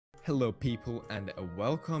Hello people and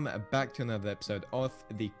welcome back to another episode of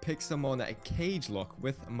the Pixelmon Cagelocke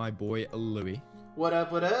with my boy Louis. What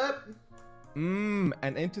up, what up? And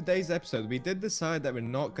in today's episode we did decide that we're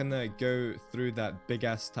not gonna go through that big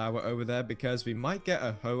ass tower over there because we might get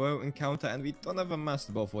a Ho-Oh encounter and we don't have a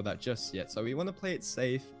Master Ball for that just yet. So we want to play it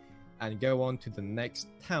safe and go on to the next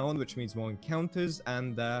town, which means more encounters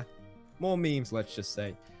and more memes, let's just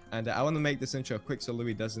say. And I want to make this intro quick so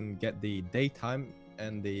Louis doesn't get the daytime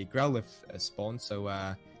and the Growlithe spawn.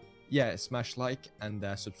 So yeah, smash like and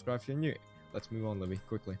subscribe if you're new. Let's move on, Louis,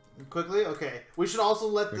 quickly. Quickly? Okay. We should also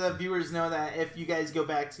let the viewers know that if you guys go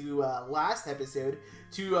back to last episode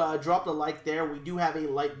to drop a like there. We do have a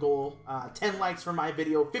like goal. 10 likes for my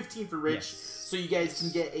video, 15 for Richj. Yes. So you guys can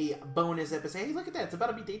get a bonus episode. Hey, look at that. It's about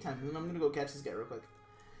to be daytime. I'm going to go catch this guy real quick.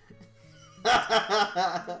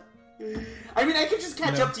 I mean, I could just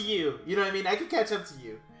catch up to you. You know what I mean? I could catch up to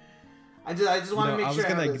you. I just want to make sure. I was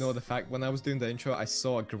gonna ignore the fact when I was doing the intro, I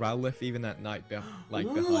saw a Growlithe even at night, behind me.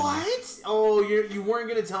 What? Oh, you weren't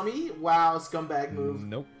gonna tell me? Wow, scumbag move.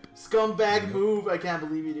 Nope. Scumbag move. I can't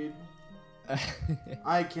believe you, dude.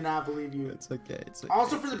 I cannot believe you. It's okay. It's okay.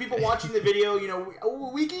 Also, for the people watching the video, you know,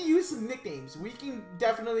 we can use some nicknames. We can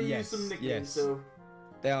definitely use some nicknames. Yes. So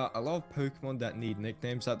there are a lot of Pokemon that need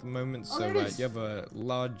nicknames at the moment. So you have a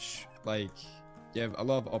large, you have a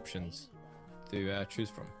lot of options to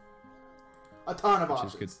choose from. A ton of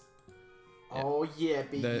options. Is good. Oh yeah,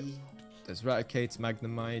 baby. There's Raticates,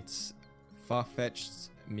 Magnemites,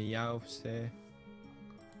 Farfetch'd, Meowth.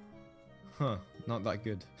 Huh, not that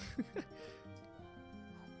good.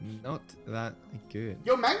 Not that good.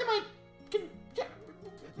 Yo, Magnemite can... Yeah,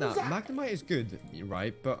 nah, Magnemite is good,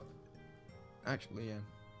 right? But actually, yeah.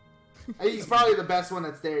 He's probably the best one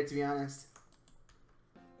that's there, to be honest.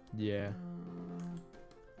 Yeah.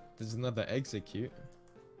 There's another Execute.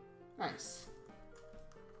 Nice.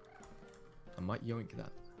 I might yoink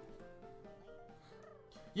that.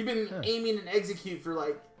 You've been aiming and execute for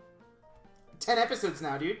like 10 episodes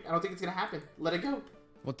now, dude. I don't think it's gonna happen. Let it go.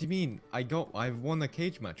 What do you mean? I've won a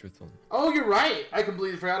cage match with one. Oh, you're right. I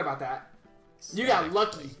completely forgot about that. You got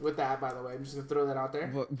lucky with that, by the way. I'm just gonna throw that out there.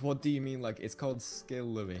 What do you mean? Like, it's called skill,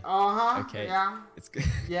 Louis. Okay. Yeah. It's good.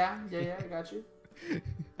 Yeah. I got you.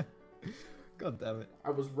 God damn it.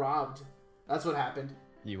 I was robbed. That's what happened.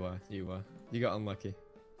 You were. You got unlucky.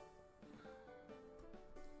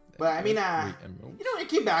 But I mean, it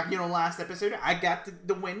came back, last episode. I got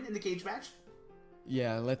the win in the cage match.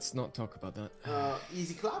 Yeah, let's not talk about that.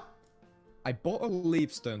 Easy clap. I bought a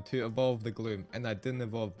Leaf Stone to evolve the Gloom, and I didn't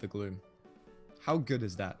evolve the Gloom. How good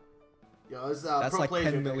is that? Yo, that's pro like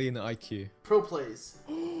 10 million IQ. Pro plays.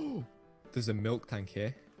 There's a milk tank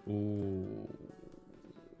here. Ooh.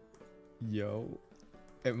 Yo.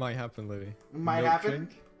 It might happen, Louis. Might happen?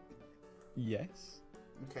 Drink? Yes.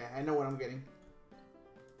 Okay, I know what I'm getting.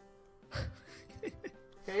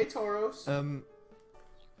 Hey, Tauros.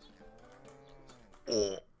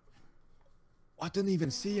 Oh. I didn't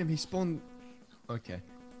even see him. He spawned. Okay.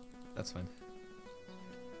 That's fine.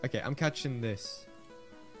 Okay, I'm catching this.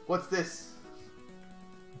 What's this?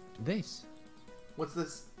 This? What's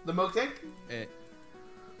this? The milk tank? It's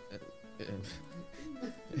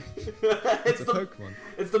a Pokemon.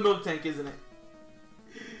 It's the milk tank, isn't it?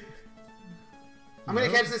 I'm gonna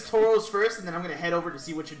catch this Tauros first, and then I'm gonna head over to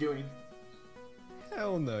see what you're doing.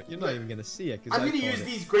 Hell no, you're not even gonna see it. I'm gonna use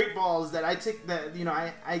these great balls that I took.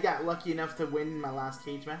 I got lucky enough to win my last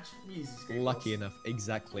cage match. Use these great balls. Lucky enough,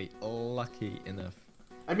 exactly. Lucky enough.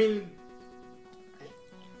 I mean,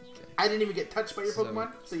 I didn't even get touched by your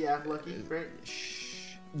Pokemon, so yeah, lucky, right?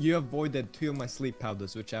 Shh. You avoided 2 of my sleep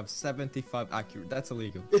powders, which have 75 accurate. That's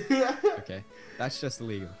illegal. Okay, that's just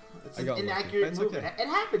illegal. It's an inaccurate move. Okay. It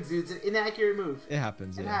happens, dude. It's an inaccurate move. It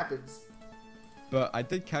happens. It happens. But I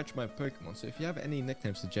did catch my Pokemon, so if you have any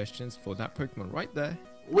nickname suggestions for that Pokemon right there,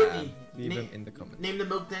 Whitney, leave them in the comments. Name the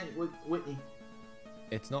milk tank Whitney.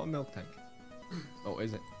 It's not a milk tank. Oh,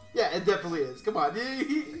 is it? Yeah, it definitely is. Come on,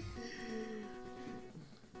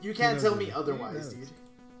 you can't tell me otherwise, dude.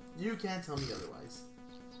 You can't tell me otherwise.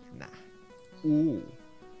 Nah. Ooh.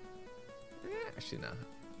 Actually, nah.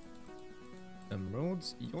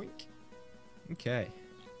 Emeralds, yoink. Okay.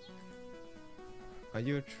 Are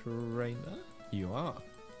you a trainer? You are.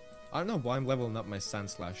 I don't know why I'm leveling up my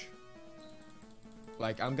Sandslash.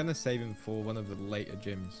 Like, I'm gonna save him for one of the later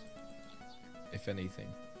gyms. If anything.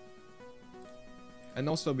 And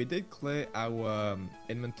also, we did clear our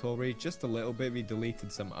inventory just a little bit. We deleted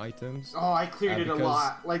some items. Oh, I cleared it a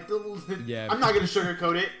lot. Like, yeah. I'm not gonna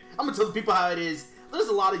sugarcoat it. I'm gonna tell the people how it is. There's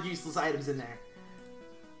a lot of useless items in there.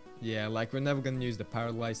 Yeah, like we're never gonna use the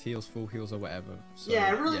paralyzed heals, full heals, or whatever. So, yeah,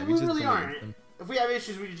 really, we really aren't. If we have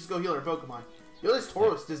issues, we can just go heal our Pokemon. Yo, this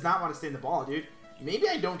Tauros does not want to stay in the ball, dude. Maybe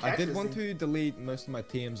I don't catch this. I did want to delete most of my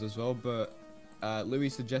teams as well, but Louis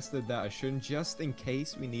suggested that I shouldn't, just in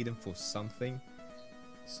case we need him for something.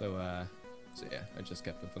 So yeah, I just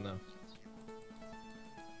kept it for now.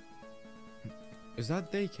 Is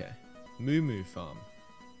that daycare? Moo Moo Farm.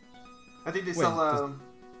 I think they sell.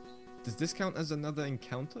 Does this count as another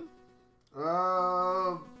encounter?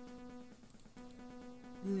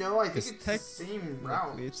 No, I think it's the same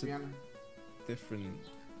route. It's a different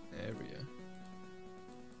area.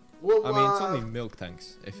 Well, I mean, it's only milk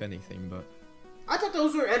tanks, if anything, but. I thought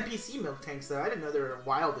those were NPC milk tanks, though. I didn't know they were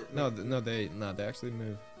wild. No, they actually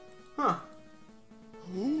move. Huh.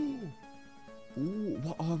 Ooh. Ooh.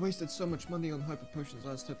 What? Oh, I wasted so much money on hyper potions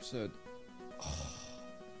last episode. Oh.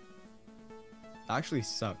 That actually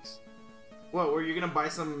sucks. What? Were you gonna buy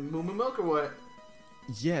some Moo Moo milk or what?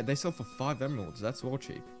 Yeah, they sell for 5 emeralds. That's all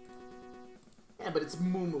cheap. Yeah, but it's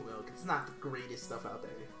Moo Moo milk. It's not the greatest stuff out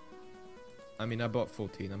there. I mean, I bought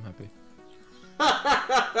 14. I'm happy.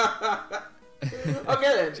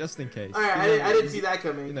 Okay then. Just in case. Alright, I didn't see that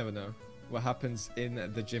coming. You never know what happens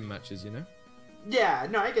in the gym matches, you know? Yeah,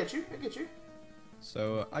 no, I get you. I get you.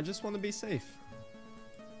 So, I just want to be safe.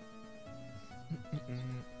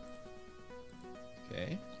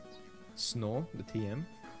 Okay. Snore, the TM.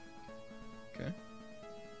 Okay.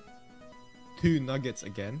 2 nuggets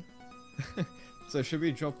again. So should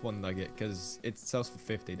we drop 1 nugget? Because it sells for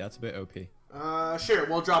 50. That's a bit OP. Sure,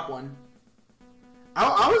 we'll drop 1.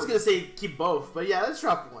 I was gonna say keep both, but yeah, let's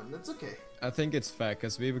drop 1. That's okay. I think it's fair,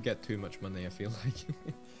 because we would get too much money, I feel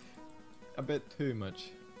like. A bit too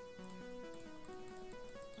much.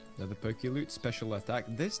 Another Pokeloot, special attack.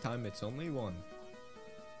 This time it's only 1.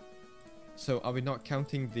 So are we not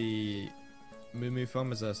counting the Moo Moo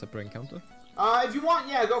Farm as a separate encounter? If you want,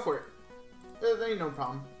 yeah, go for it. There ain't no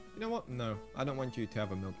problem. You know what? No, I don't want you to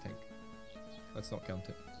have a milk tank. Let's not count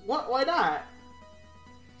it. What? Why not?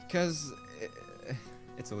 Because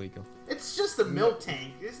it's illegal. It's just a milk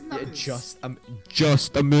tank. There's nothing. Yeah,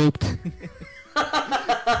 just a milk tank.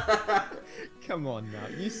 Come on now,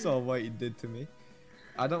 you saw what you did to me.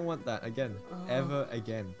 I don't want that again, ever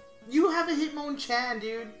again. You have a Hitmonchan,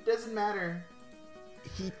 dude. Doesn't matter.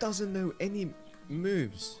 He doesn't know any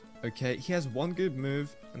moves. Okay, he has 1 good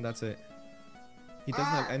move, and that's it. He doesn't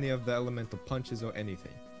have any of the elemental punches or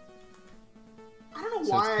anything. I don't know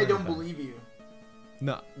why I don't believe you.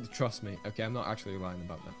 No, trust me. Okay, I'm not actually lying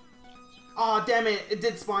about that. Oh, damn it. It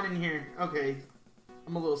did spawn in here. Okay.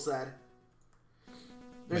 I'm a little sad.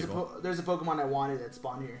 There's a Pokemon I wanted that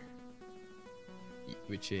spawned here.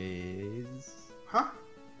 Which is... Huh?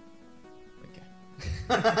 Okay.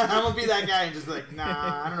 I'm gonna be that guy and just be like,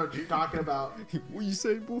 nah, I don't know what you're talking about. What you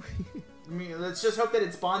say, boy? I mean, let's just hope that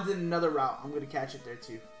it spawns in another route. I'm gonna catch it there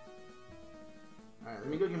too. Alright, let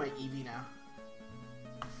me go get my Eevee now.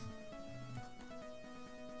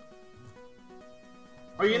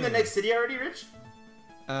 Are you in the next city already, Rich?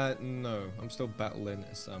 No. I'm still battling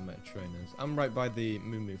some trainers. I'm right by the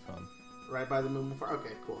Moo Moo Farm. Right by the Moo Moo Farm?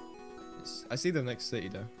 Okay, cool. Yes. I see the next city,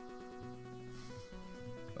 though.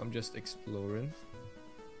 I'm just exploring.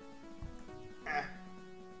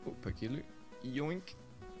 Oh, Pokeloot. Yoink.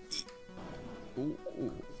 Ooh,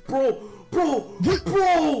 ooh. Bro!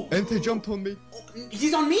 Entei jumped on me.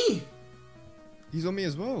 He's on me! He's on me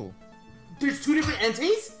as well. There's 2 different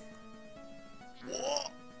Enteis?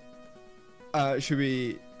 Should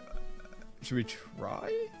we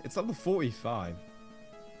try? It's level 45.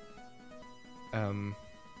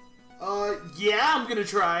 Yeah, I'm gonna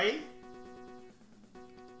try.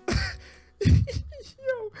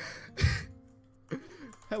 Yo.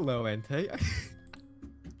 Hello, Entei.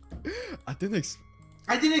 I didn't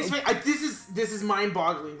expect. This is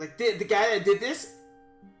mind-boggling. Like the guy that did this,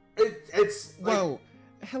 it's like, well.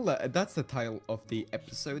 Hello, that's the title of the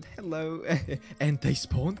episode. Hello, Entei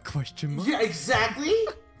spawn? Question mark. Yeah, exactly.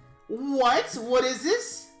 What? What is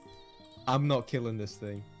this? I'm not killing this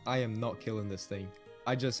thing. I am not killing this thing.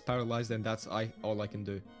 I just paralyzed, and that's all I can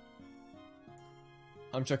do.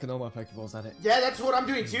 I'm chucking all my Pokeballs at it. Yeah, that's what I'm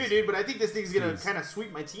doing too, dude. But I think this thing's gonna kind of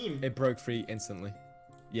sweep my team. It broke free instantly.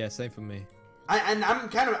 Yeah, same for me. And I'm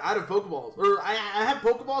kind of out of Pokeballs, or I have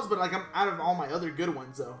Pokeballs, but like I'm out of all my other good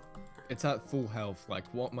ones though. It's at full health. Like,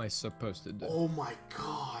 what am I supposed to do? Oh my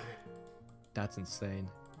god. That's insane.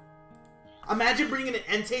 Imagine bringing an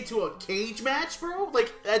Entei to a cage match, bro.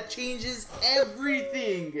 Like, that changes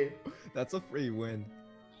everything. That's a free win.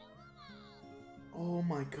 Oh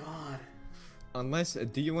my god. Unless,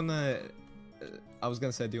 do you wanna... I was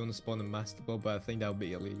gonna say, do you wanna spawn a Master Ball, but I think that would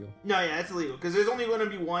be illegal. No, yeah, it's illegal. Because there's only gonna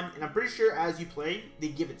be one, and I'm pretty sure as you play, they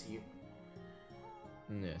give it to you.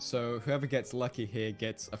 Yeah, so whoever gets lucky here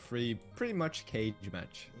gets a free, pretty much cage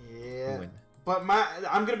match. Yeah. Win. But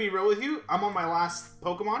I'm gonna be real with you. I'm on my last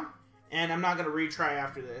Pokemon, and I'm not gonna retry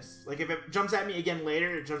after this. Like if it jumps at me again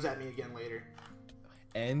later, it jumps at me again later.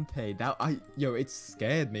 Entei, yo, it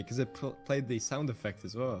scared me because it played the sound effect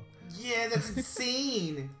as well. Yeah, that's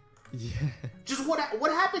insane. Yeah. Just what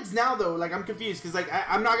happens now though? Like I'm confused because like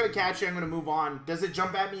I'm not gonna catch it. I'm gonna move on. Does it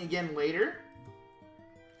jump at me again later?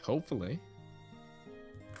 Hopefully.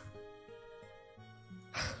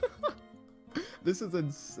 This is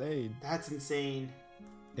insane. That's insane.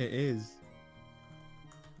 It is.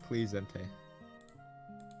 Please, Entei.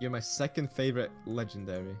 You're my second favorite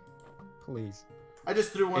legendary. Please. I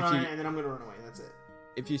just threw one on it and then I'm gonna run away. That's it.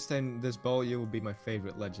 If you stay in this ball, you will be my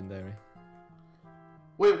favorite legendary.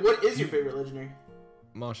 Wait, what is your favorite legendary?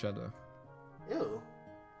 Marshadow. Ew.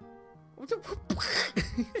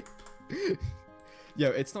 Yo,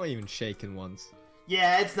 it's not even shaken once.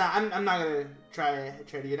 Yeah, it's not. I'm not gonna try to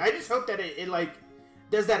get it. I just hope that it like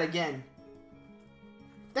does that again.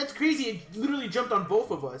 That's crazy. It literally jumped on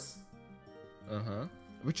both of us. Uh-huh.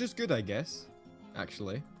 Which is good, I guess.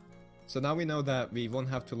 Actually. So now we know that we won't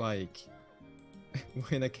have to like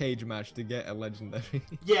win a cage match to get a legendary.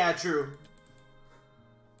 Yeah, true.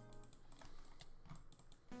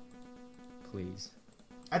 Please.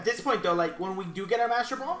 At this point though, like when we do get our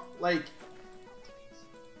Master Ball, like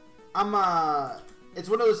it's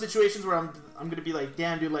one of those situations where I'm gonna be like,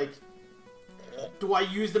 damn dude, like do I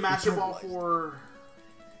use the Master Ball for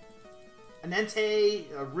an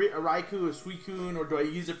Entei, a Raikou, a Suicune, or do I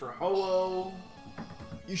use it for Ho-Oh?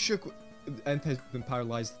 You shook. Entei's been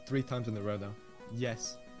paralyzed 3 times in a row now.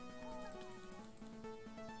 Yes.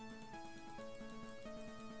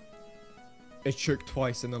 It shook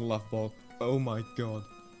twice in a love ball. Oh my god.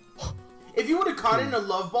 If you would have caught it in a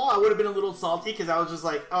love ball, I would have been a little salty because I was just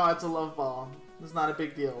like, oh, it's a love ball. It's not a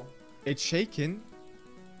big deal. It's shaking.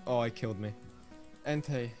 Oh, it killed me.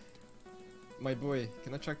 Entei. My boy,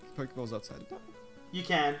 can I chuck Pokeballs outside? You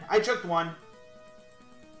can. I chucked one.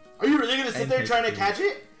 Are you really gonna sit there trying to catch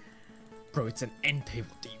it? Bro, it's an Entei.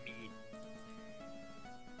 What do you mean?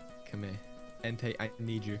 Come here. Entei, I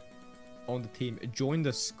need you. On the team. Join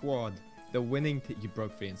the squad. The winning team. You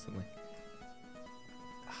broke free instantly.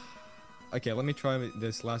 Okay, let me try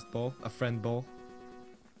this last ball. A friend ball.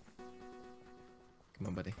 Come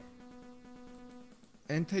on, buddy.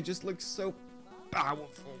 Entei just looks so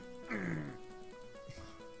powerful.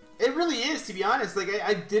 It really is, to be honest. Like,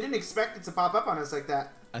 I didn't expect it to pop up on us like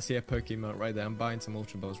that. I see a Pokemon right there. I'm buying some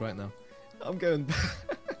Ultra Balls right now. I'm going back.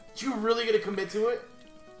 You really gonna commit to it?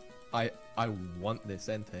 I want this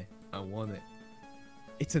Entei. I want it.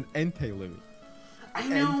 It's an Entei, Louis. I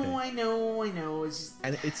know. It's just...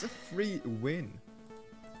 And it's a free win.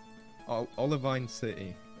 Olivine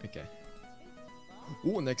City. Okay.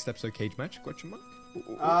 Ooh, next episode cage match? Question mark?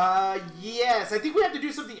 Ooh. Yes. I think we have to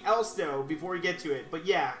do something else though before we get to it. But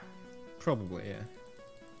yeah. Probably, yeah.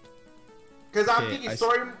 Because I'm thinking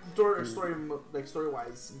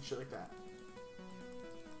story-wise and shit like that.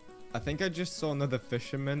 I think I just saw another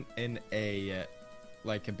fisherman in a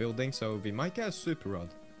like a building, so we might get a super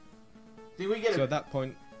rod. Think we get so at that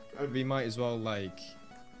point, we might as well like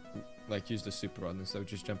use the super rod instead of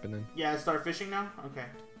just jumping in. Yeah, start fishing now. Okay.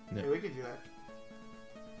 No. Yeah, we could do that.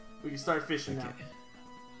 We can start fishing now.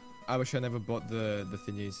 I wish I never bought the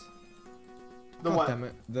thingies. The God what? Damn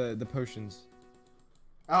it, the potions.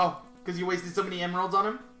 Oh, because you wasted so many emeralds on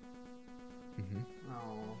him? Mhm.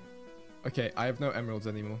 Oh. Okay, I have no emeralds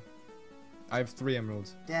anymore. I have 3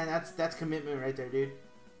 emeralds. Damn, that's commitment right there, dude.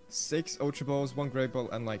 6 Ultra Balls, 1 Great Ball,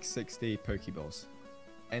 and like 60 Pokeballs.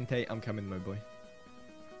 Entei, I'm coming, my boy.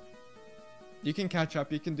 You can catch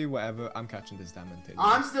up, you can do whatever. I'm catching this damn Entei.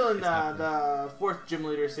 I'm still in the 4th gym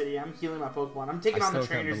leader city. I'm healing my Pokemon. I'm taking on the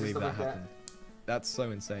trainers and stuff like that. That's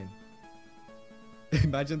so insane.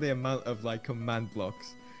 Imagine the amount of like command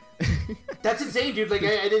blocks. That's insane, dude. Like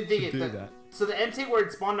I didn't think that. So the Entei where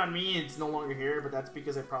it spawned on me, it's no longer here, but that's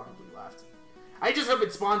because I probably left. I just hope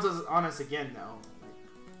it spawns on us again, though.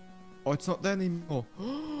 Oh, it's not there anymore.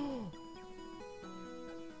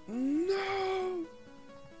 No!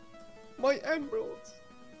 My emeralds!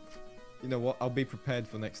 You know what? I'll be prepared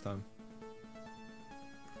for next time.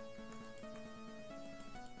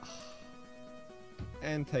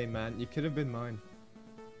 Entei, man, you could have been mine.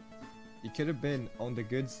 You could have been on the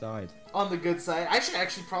good side. On the good side. I should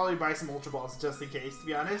actually probably buy some Ultra Balls just in case, to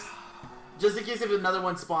be honest. Just in case if another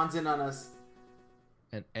one spawns in on us.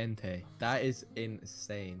 An Entei. That is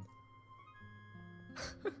insane.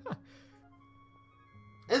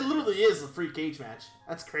 It literally is a free cage match.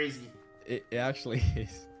 That's crazy. It actually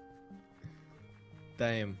is.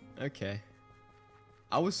 Damn. Okay.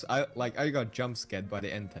 I got jump scared by the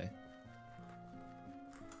Entei.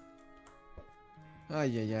 Ay,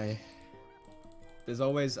 ay, ay. There's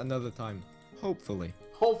always another time. Hopefully.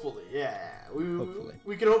 Hopefully, yeah. Hopefully.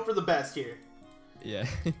 We can hope for the best here. Yeah.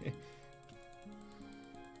 There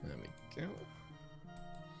we go.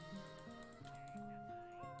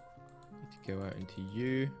 Need to go out into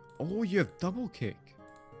you. Oh, you have double kick.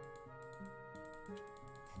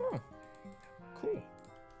 Huh. Cool.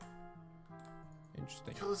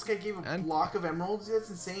 Interesting. Yo, this guy gave a block of emeralds? That's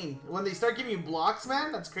insane. When they start giving you blocks,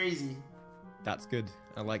 man, that's crazy. That's good.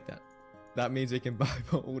 I like that. That means we can buy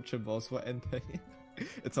more Ultra Balls for Entei.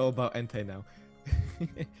 It's all about Entei now.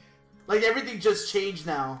 Like, everything just changed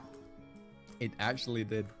now. It actually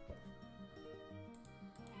did.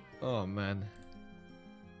 Oh, man.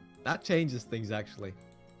 That changes things, actually.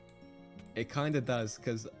 It kind of does,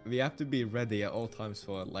 because we have to be ready at all times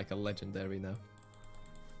for, like, a legendary now.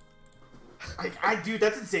 Dude,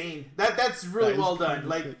 that's insane. That's really well done.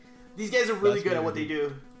 Like, these guys are really good at what they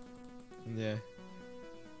do. Yeah.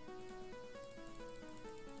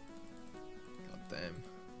 God damn.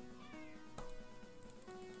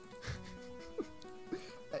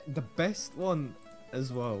 The best one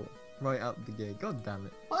as well, right out the gate. God damn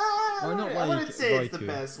it. Well, I wouldn't say it's the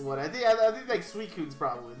best one. I think like Suicune's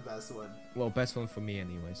probably the best one. Well, best one for me,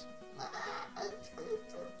 anyways. I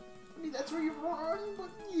mean, that's where you're wrong, but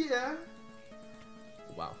yeah.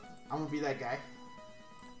 Wow. I'm gonna be that guy.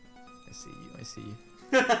 I see you. I see you.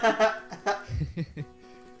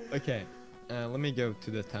 Okay. Let me go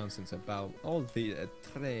to the town since about all the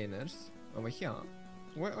trainers over here.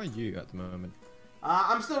 Where are you at the moment?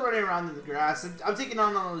 I'm still running around in the grass. I'm taking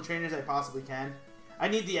on all the trainers I possibly can. I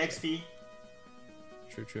need the XP.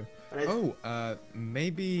 True.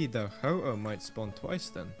 Maybe the Ho-Oh might spawn twice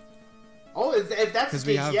then. Oh, if that's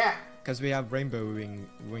the case, yeah. Because we have rainbow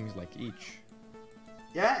wings like each.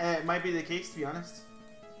 Yeah, it might be the case, to be honest.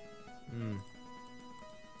 Hmm.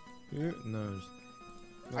 Who knows?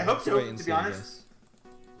 Well, I hope so, to be honest.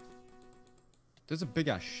 There's a big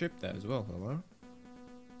ass ship there as well, hello?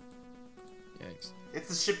 Yikes. It's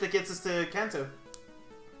the ship that gets us to Kanto.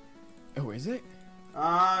 Oh, is it?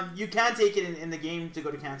 You can take it in the game to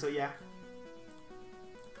go to Kanto, yeah.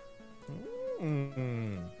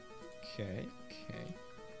 Okay.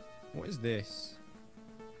 What is this?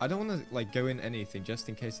 I don't want to like go in anything just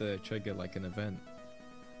in case they trigger like an event.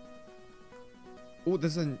 Oh,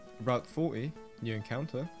 there's a Route 40 new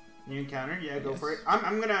encounter. New encounter? Yeah, go for it.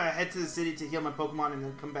 I'm gonna head to the city to heal my Pokemon and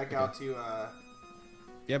then come back out to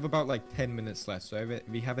We have about like 10 minutes left, so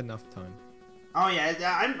we have enough time. Oh yeah,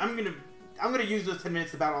 I'm gonna use those 10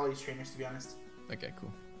 minutes to battle all these trainers, to be honest. Okay,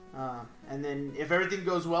 cool. And then if everything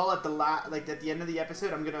goes well at the at the end of the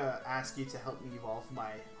episode, I'm gonna ask you to help me evolve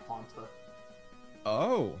my Haunter.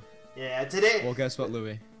 Oh. Yeah, today. Well, guess what,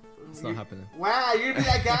 Louis? It's not happening. Wow, you're gonna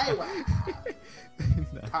be that guy. Wow.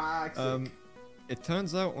 No. Toxic. It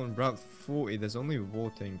turns out on Route 40, there's only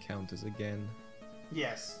water encounters again.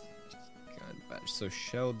 Yes. So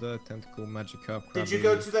Shelder, Tentacle, Magikarp, Did you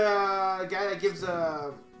go to the guy that gives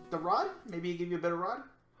the rod? Maybe he give you a better rod?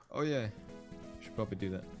 Oh yeah, should probably do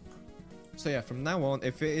that. So yeah, from now on,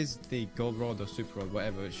 if it is the Gold Rod or Super Rod,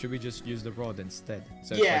 whatever, should we just use the rod instead?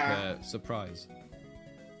 So it's like a surprise.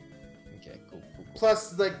 Okay, cool.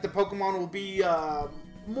 Plus, like, the Pokemon will be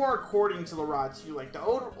more according to the rod too. Like, the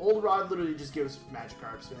old rod literally just gives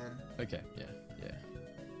Magikarps, man. Okay, yeah.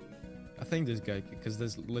 I think this guy, because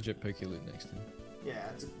there's legit Pokeloot next to him. Yeah,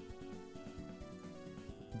 it's a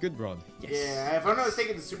good rod. Yes. Yeah, if I'm not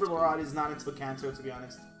mistaken, the Super Rod is not until Kanto, to be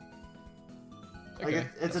honest. Okay, like,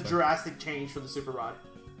 it's a drastic change for the Super Rod.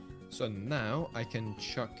 So now I can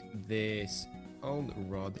chuck this old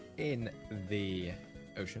rod in the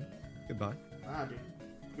ocean. Goodbye. Wow, dude.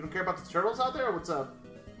 You don't care about the turtles out there, or what's up?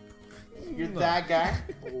 You're that guy?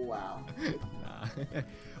 Oh, wow. Nah.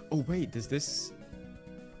 Oh, wait, does this...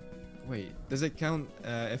 Wait, does it count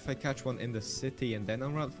if I catch one in the city and then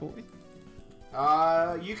on Route 40?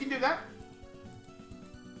 You can do that.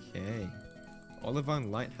 Okay. Olivine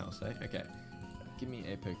Lighthouse, eh? Okay. Give me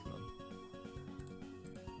a Pokemon.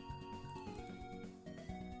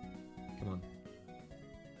 Come on.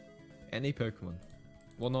 Any Pokemon.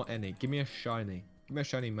 Well, not any. Give me a shiny. Give me a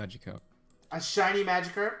shiny Magikarp. A shiny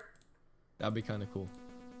Magikarp? That'd be kind of cool.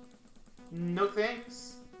 No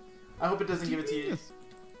thanks. I hope it doesn't give it to you.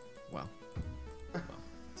 Wow.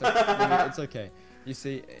 It's okay. It's okay. You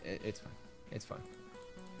see, it's fine. It's fine.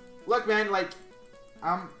 Look, man, like,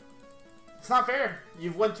 it's not fair.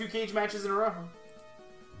 You've won 2 cage matches in a row.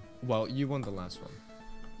 Well, you won the last one.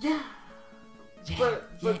 Yeah. But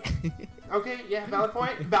okay, yeah, valid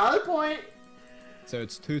point. Valid point. So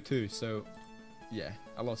it's 2-2. So Yeah,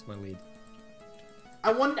 I lost my lead.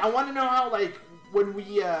 I want to know how, like, when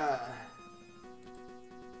we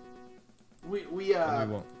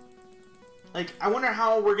what? like, I wonder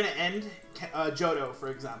how we're gonna end Johto, for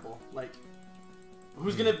example. Like,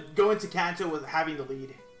 who's gonna go into Kanto with having the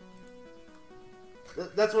lead?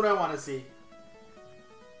 That's what I want to see.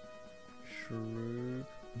 True.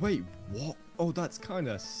 Wait, what? Oh, that's kind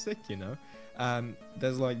of sick, you know.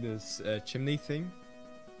 There's like this chimney thing,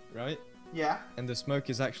 right? Yeah. And the smoke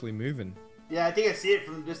is actually moving. Yeah, I think I see it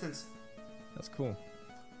from a distance. That's cool.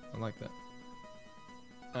 I like that.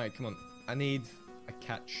 Alright, come on. I need a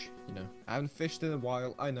catch, you know. I haven't fished in a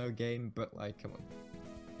while. I know, game, but like, come on.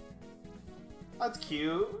 That's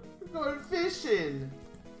cute. We're going fishing.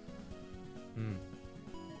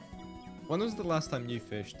 When was the last time you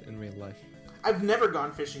fished in real life? I've never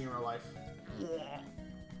gone fishing in real life.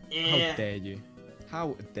 How dare you?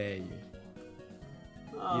 How dare you?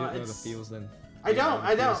 You don't know the feels then. I don't.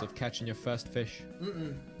 I don't. Of catching your first fish.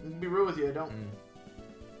 To be real with you, I don't.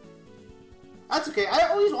 That's okay. I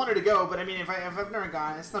always wanted to go, but I mean, if I've never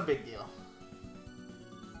gone, it's no big deal.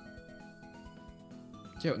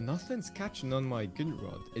 Yo, nothing's catching on my good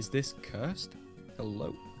rod. Is this cursed?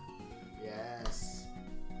 Hello. Yes.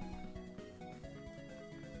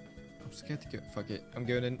 I'm scared to go. Fuck it. I'm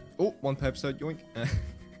going in. Oh, one per episode. Yoink.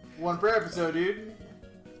 One per episode, dude.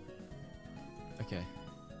 Okay.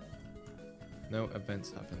 No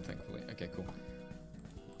events happen, thankfully. Okay, cool.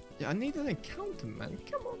 Yeah, I need an encounter, man.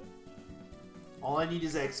 Come on. All I need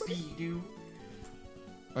is XP, dude.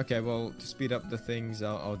 Okay, well, to speed up the things,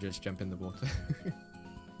 I'll just jump in the water.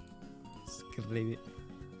 Leave it.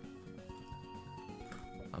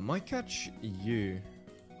 I might catch you,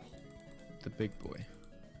 the big boy.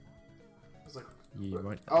 It's like, you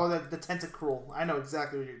right? Oh, the tentacruel. I know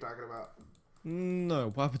exactly what you're talking about.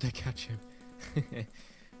 No, why would I catch him?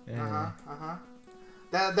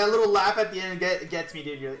 That little laugh at the end gets me,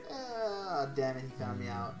 dude. You're like, ah, damn it, he found me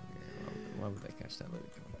out. Why would I catch that little?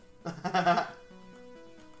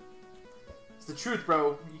 It's the truth,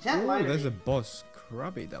 bro. You can't lie to there's me. a boss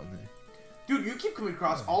crabby down there. Dude, you keep coming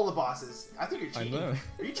across all the bosses. I think you're cheating. I know.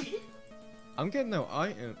 Are you cheating? I'm getting no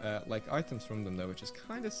items from them though, which is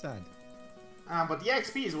kind of sad. But the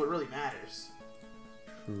XP is what really matters.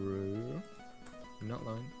 True. I'm not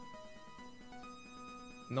lying.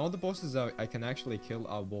 And all the bosses I can actually kill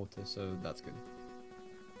are water, so that's good.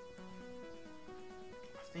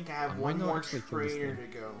 I think I have one more trainer to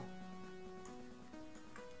go.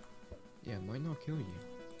 Yeah, it might not kill you.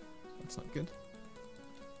 That's not good.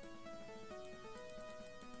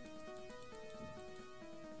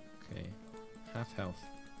 Okay. Half health.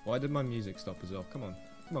 Why did my music stop as well? Come on.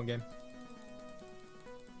 Come on, game.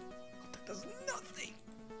 That does nothing!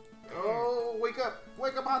 Oh, wake up!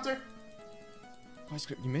 Wake up, Hunter!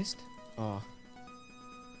 You missed? Oh.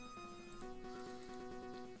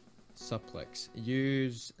 Suplex.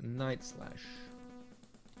 Use Night Slash.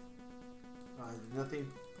 Nothing.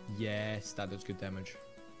 Yes, that does good damage.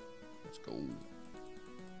 Let's go.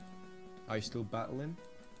 Are you still battling?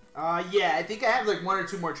 Yeah, I think I have like one or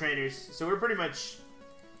two more trainers, so we're pretty much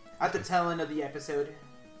at the tail end of the episode.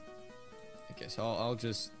 Okay, so I'll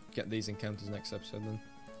just get these encounters next episode then.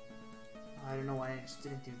 I don't know why I just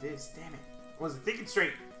didn't do this. Damn it. I wasn't thinking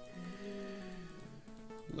straight.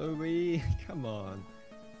 Louie, come on.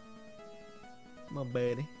 Come on,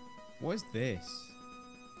 buddy. What is this?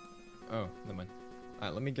 Oh, never mind.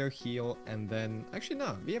 Alright, let me go heal and then... Actually,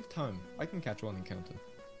 no, we have time. I can catch one encounter.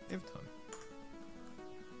 We have time.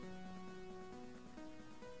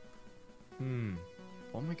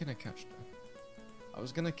 What am I gonna catch though? I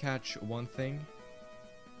was gonna catch one thing,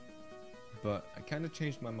 but I kind of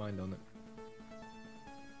changed my mind on it.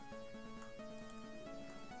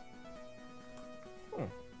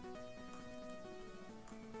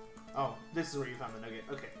 Oh, this is where you found the nugget.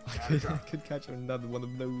 Okay. I could catch another one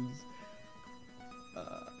of those.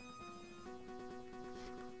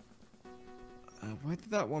 Where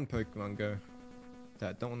did that one Pokemon go? That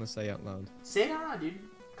I don't want to say out loud. Say it out loud, dude.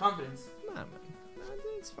 Confidence. Nah, man. Nah,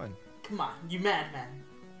 it's fine. Come on, you madman.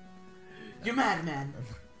 You madman.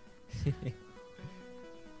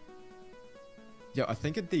 Yo, I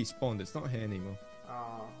think it despawned. It's not here anymore.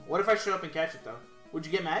 What if I show up and catch it though? Would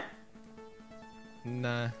you get mad?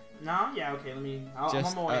 Nah. No? Yeah, okay, let me... I'm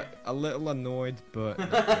Just on my way. a little annoyed, but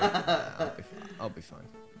I'll be fine.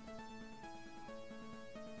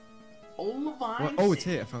 Olivine. Oh, it's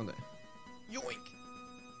here. I found it. Yoink.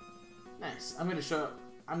 Nice. I'm gonna show up.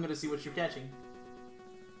 I'm gonna see what you're catching.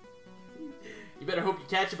 You better hope you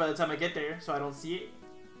catch it by the time I get there, so I don't see it.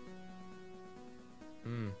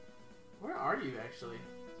 Where are you, actually?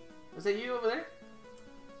 Was that you over there?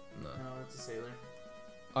 No. No, it's a sailor.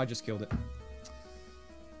 I just killed it.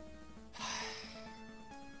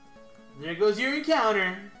 There goes your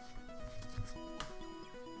encounter.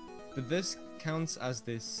 But this counts as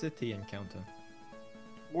the city encounter.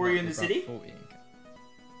 Were you in the city?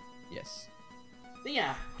 Yes.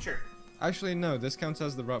 Yeah, sure. Actually, no. This counts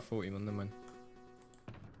as the Route 40 one. Never mind.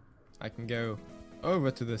 I can go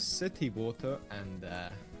over to the city water and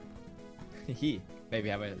maybe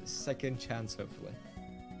have a second chance. Hopefully.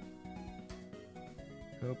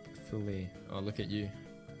 Hopefully. Oh, look at you.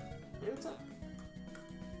 Hey, what's up?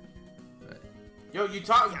 Yo, you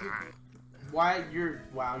talk. Why you're?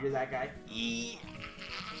 Wow, you're that guy.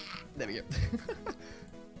 There we go.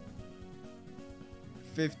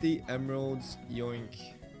 50 emeralds, yoink.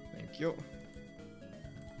 Thank you.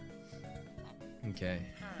 Okay.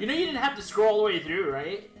 You know you didn't have to scroll all the way through,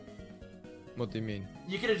 right? What do you mean?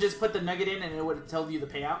 You could have just put the nugget in and it would have told you the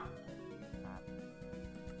payout.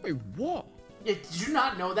 Wait, what? Yeah, did you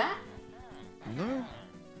not know that? No.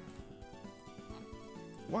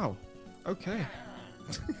 Wow. Okay.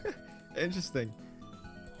 Interesting.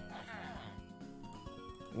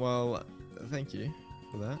 Well, thank you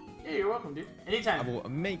for that. Yeah, you're welcome, dude. Anytime. I will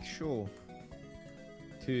make sure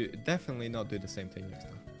to definitely not do the same thing next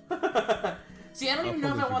time. See, I don't even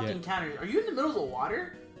know if I want the encounters. Are you in the middle of the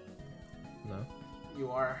water? No.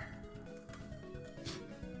 You are.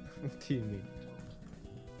 What do you mean?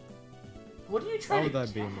 What are you trying to Why would catch?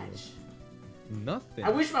 I be in the water? Nothing. I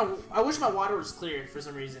wish my water was clear for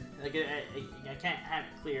some reason. Like I can't have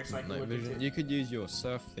it clear, so I can Night look vision. into it. You could use your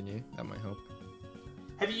surf thingy. That might help.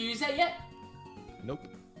 Have you used that yet? Nope.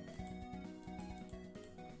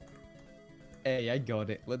 Hey, I got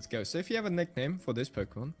it. Let's go. So if you have a nickname for this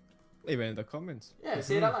Pokemon, leave it in the comments. Yeah,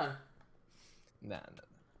 say it out loud. Nah.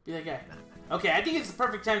 Be that guy. Okay, I think it's the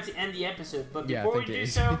perfect time to end the episode. But Yeah, before I we think it do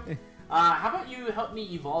is. so, how about you help me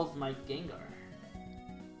evolve my Gengar?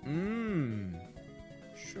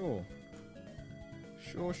 Sure.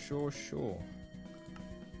 Sure.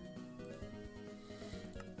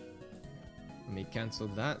 Let me cancel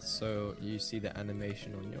that so you see the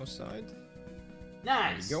animation on your side.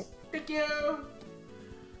 Nice. There you go. Thank you.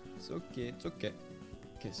 It's okay.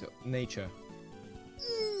 Okay, so nature.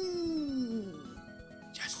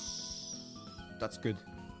 Yes! That's good.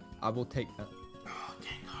 I will take that. Oh,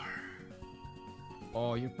 Gengar.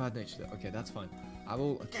 Oh, you're bad natured. Okay, that's fine. I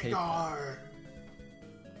will take that. Gengar.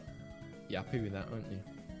 You're happy with that, aren't you?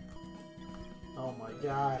 Oh my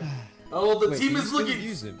god. Oh, the Wait, team can you is still looking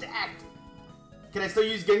use it? stacked. Can I still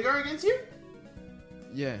use Gengar against you?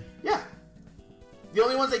 Yeah. Yeah. The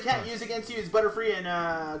only ones I can't use against you is Butterfree and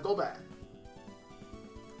Golbat.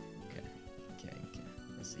 Okay.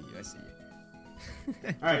 I see you.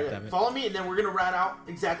 Alright, Damn it. follow me and then we're going to rat out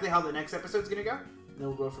exactly how the next episode's going to go. And then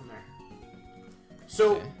we'll go from there.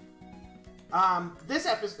 So, Okay. this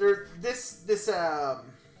episode,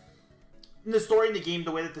 in the story in the game,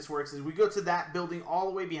 the way that this works is we go to that building all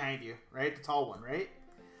the way behind you, right? The tall one, right?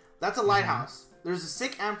 That's a lighthouse. There's a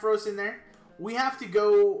sick Ampharos in there. We have to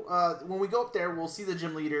go, when we go up there, we'll see the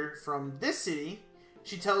gym leader from this city.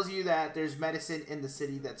 She tells you that there's medicine in the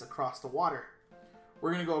city that's across the water.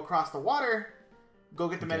 We're going to go across the water, go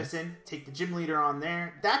get the medicine, take the gym leader on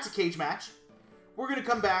there. That's a cage match. We're going to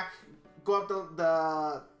come back, go up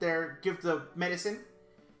there, give the medicine,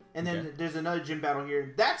 and then there's another gym battle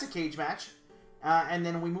here. That's a cage match, and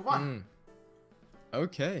then we move on.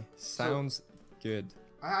 Okay, sounds good.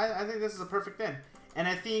 I think this is a perfect end. And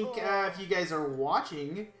I think if you guys are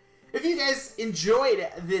watching, if you guys enjoyed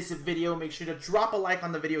this video, make sure to drop a like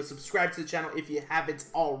on the video, subscribe to the channel if you haven't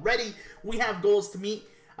already. We have goals to meet.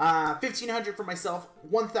 1,500 for myself,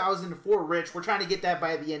 1,000 for Richj. We're trying to get that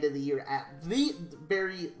by the end of the year at the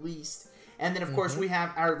very least. And then, of course, we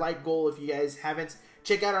have our like goal. If you guys haven't,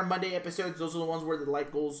 check out our Monday episodes. Those are the ones where the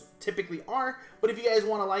like goals typically are. But if you guys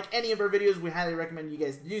want to like any of our videos, we highly recommend you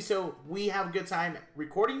guys do so. We have a good time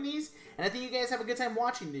recording these, and I think you guys have a good time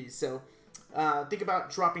watching these. So think about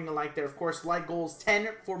dropping a like there. Of course, like goals 10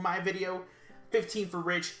 for my video, 15 for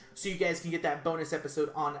Richj, so you guys can get that bonus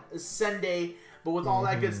episode on Sunday. But with all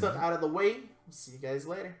that good stuff out of the way, we'll see you guys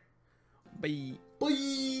later. Bye.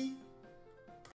 Bye.